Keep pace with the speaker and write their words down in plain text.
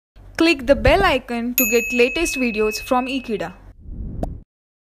Click the bell icon to get latest videos from Ekeeda.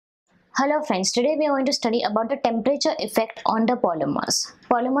 Hello friends, today we are going to study about the temperature effect on the polymers.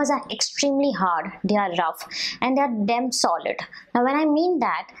 Polymers are extremely hard, they are rough and they are damn solid. Now when I mean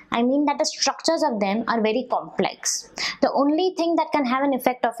that the structures of them are very complex. The only thing that can have an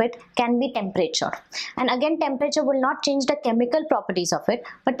effect of it can be temperature. And again, temperature will not change the chemical properties of it,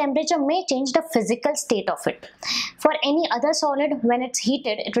 but temperature may change the physical state of it. For any other solid, when it's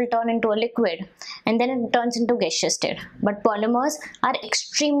heated, it will turn into a liquid and then it turns into gaseous state. But polymers are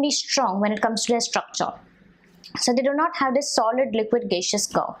extremely strong when it comes to their structure. So they do not have this solid liquid gaseous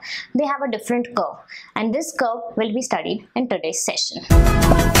curve. They have a different curve, and this curve will be studied in today's session.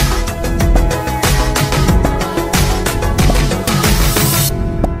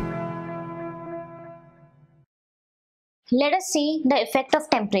 Let us see the effect of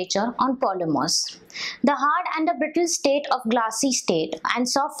temperature on polymers. The hard and the brittle state of glassy state and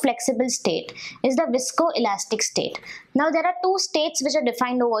soft flexible state is the viscoelastic state. Now there are two states which are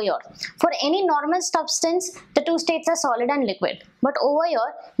defined over here. For any normal substance, the two states are solid and liquid. But over here,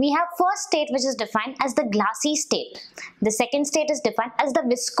 we have first state which is defined as the glassy state. The second state is defined as the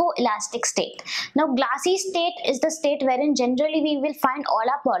viscoelastic state. Now glassy state is the state wherein generally we will find all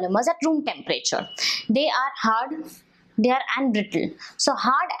our polymers at room temperature. They are hard, they are and brittle. So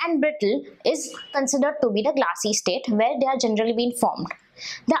hard and brittle is considered to be the glassy state where they are generally being formed.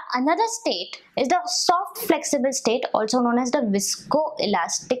 The another state is the soft flexible state, also known as the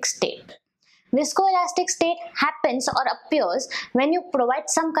viscoelastic state. Viscoelastic state happens or appears when you provide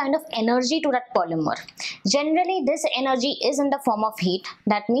some kind of energy to that polymer. Generally, this energy is in the form of heat.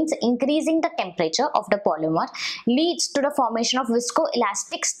 That means increasing the temperature of the polymer leads to the formation of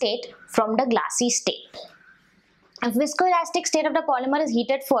viscoelastic state from the glassy state. If viscoelastic state of the polymer is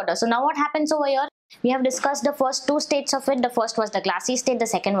heated further. So now what happens over here? We have discussed the first two states of it. The first was the glassy state, the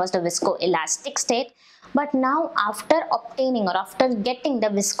second was the viscoelastic state. But now after obtaining or after getting the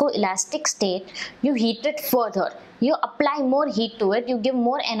viscoelastic state, you heat it further. You apply more heat to it, you give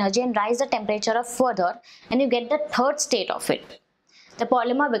more energy and rise the temperature of further, and you get the third state of it. The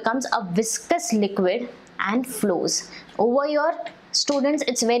polymer becomes a viscous liquid and flows. Over here, students,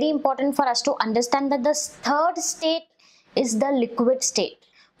 it's very important for us to understand that the third state is the liquid state.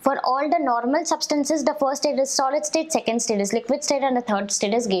 For all the normal substances, the first state is solid state, second state is liquid state, and the third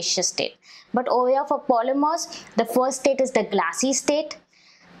state is gaseous state. But over here for polymers, the first state is the glassy state,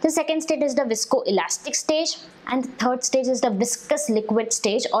 the second state is the viscoelastic stage, and the third stage is the viscous liquid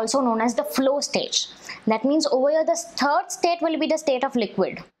stage, also known as the flow stage. That means over here the third state will be the state of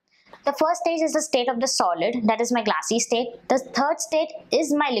liquid. The first stage is the state of the solid, that is my glassy state. The third state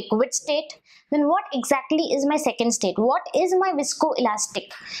is my liquid state. Then what exactly is my second state? What is my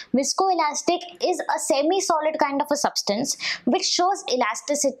viscoelastic? Viscoelastic is a semi-solid kind of a substance which shows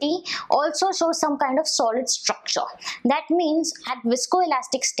elasticity, also shows some kind of solid structure. That means at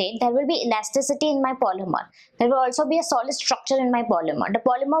viscoelastic state, there will be elasticity in my polymer. There will also be a solid structure in my polymer. The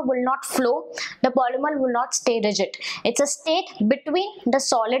polymer will not flow. The polymer will not stay rigid. It's a state between the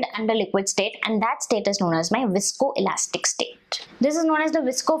solid and the liquid state, and that state is known as my viscoelastic state. This is known as the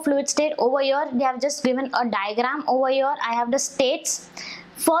viscofluid state. Over here they have just given a diagram. Over here I have the states.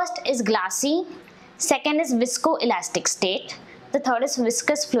 First is glassy, second is viscoelastic state, the third is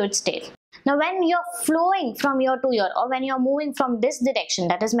viscous fluid state. Now when you're flowing from here to here, or when you're moving from this direction,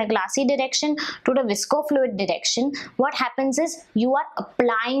 that is my glassy direction, to the viscofluid direction, what happens is you are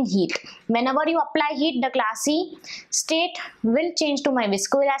applying heat. Whenever you apply heat, the glassy state will change to my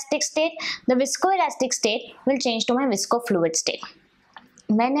viscoelastic state. The viscoelastic state will change to my viscofluid state.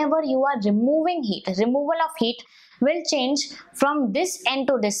 Whenever you are removing heat, removal of heat will change from this end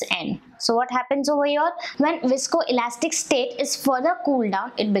to this end. So what happens over here? When viscoelastic state is further cooled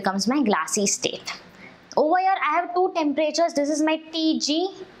down, it becomes my glassy state. Over here I have two temperatures. This is my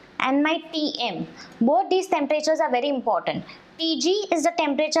Tg and my Tm. Both these temperatures are very important. Tg is the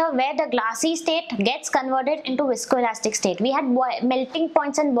temperature where the glassy state gets converted into viscoelastic state. We had melting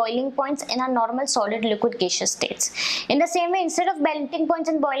points and boiling points in our normal solid liquid gaseous states. In the same way, instead of melting points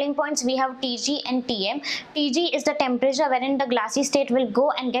and boiling points, we have Tg and Tm. Tg is the temperature wherein the glassy state will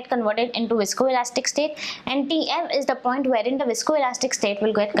go and get converted into viscoelastic state, and Tm is the point wherein the viscoelastic state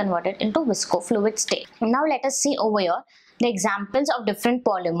will get converted into viscofluid state. Now let us see over here the examples of different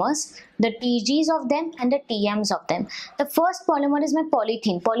polymers, the Tgs of them and the Tms of them. The first polymer is my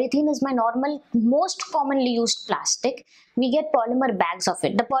polythene. Polythene is my normal, most commonly used plastic. we get polymer bags of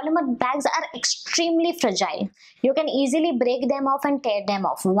it. The polymer bags are extremely fragile. You can easily break them off and tear them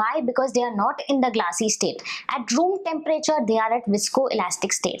off. Why? Because they are not in the glassy state. At room temperature, they are at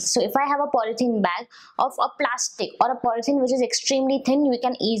viscoelastic state. So if I have a polythene bag of a plastic or a polythene which is extremely thin, we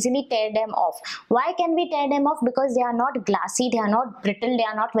can easily tear them off. Why can we tear them off? Because they are not glassy, they are not brittle, they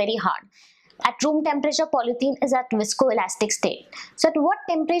are not very hard. At room temperature, polythene is at viscoelastic state. So at what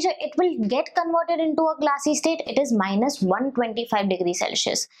temperature it will get converted into a glassy state? It is minus 125 degrees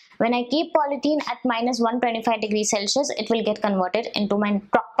Celsius. When I keep polythene at minus 125 degrees Celsius, it will get converted into my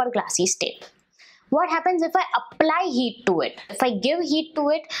proper glassy state. What happens if I apply heat to it? If I give heat to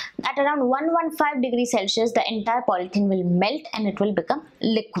it at around 115 degrees Celsius, the entire polythene will melt and it will become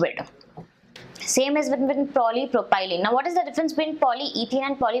liquid. Same as between polypropylene. Now what is the difference between polyethylene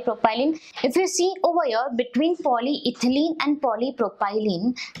and polypropylene? If you see over here, between polyethylene and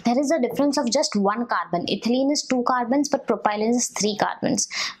polypropylene, there is a difference of just one carbon. Ethylene is 2 carbons, but propylene is 3 carbons.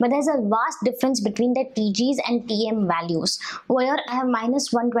 But there's a vast difference between the TGs and TM values. Over here I have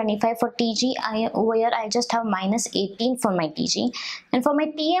minus 125 for TG, over here I just have minus 18 for my TG. And for my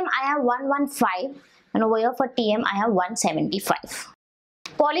TM I have 115, and over here for TM I have 175.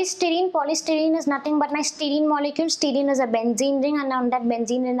 Polystyrene is nothing but my styrene molecule. Styrene is a benzene ring, and on that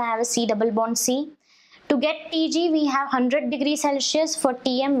benzene ring I have a C double bond C. To get TG we have 100 degrees Celsius. For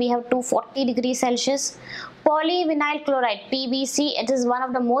TM we have 240 degrees Celsius. Polyvinyl chloride, PVC, it is one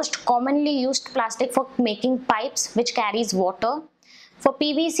of the most commonly used plastic for making pipes which carries water. For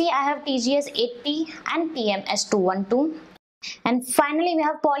PVC I have TG as 80 and TM as 212. And finally we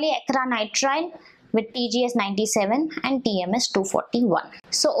have polyacrylonitrile with TG as 97 and TM as 241.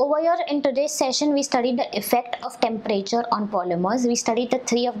 So over here in today's session we studied the effect of temperature on polymers. We studied the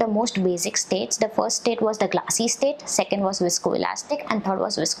 3 of the most basic states. The first state was the glassy state, second was viscoelastic, and third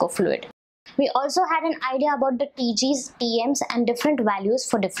was viscofluid. We also had an idea about the TGs, TMs and different values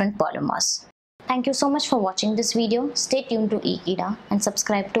for different polymers. Thank you so much for watching this video. Stay tuned to Ekeeda and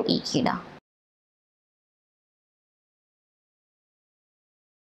subscribe to Ekeeda.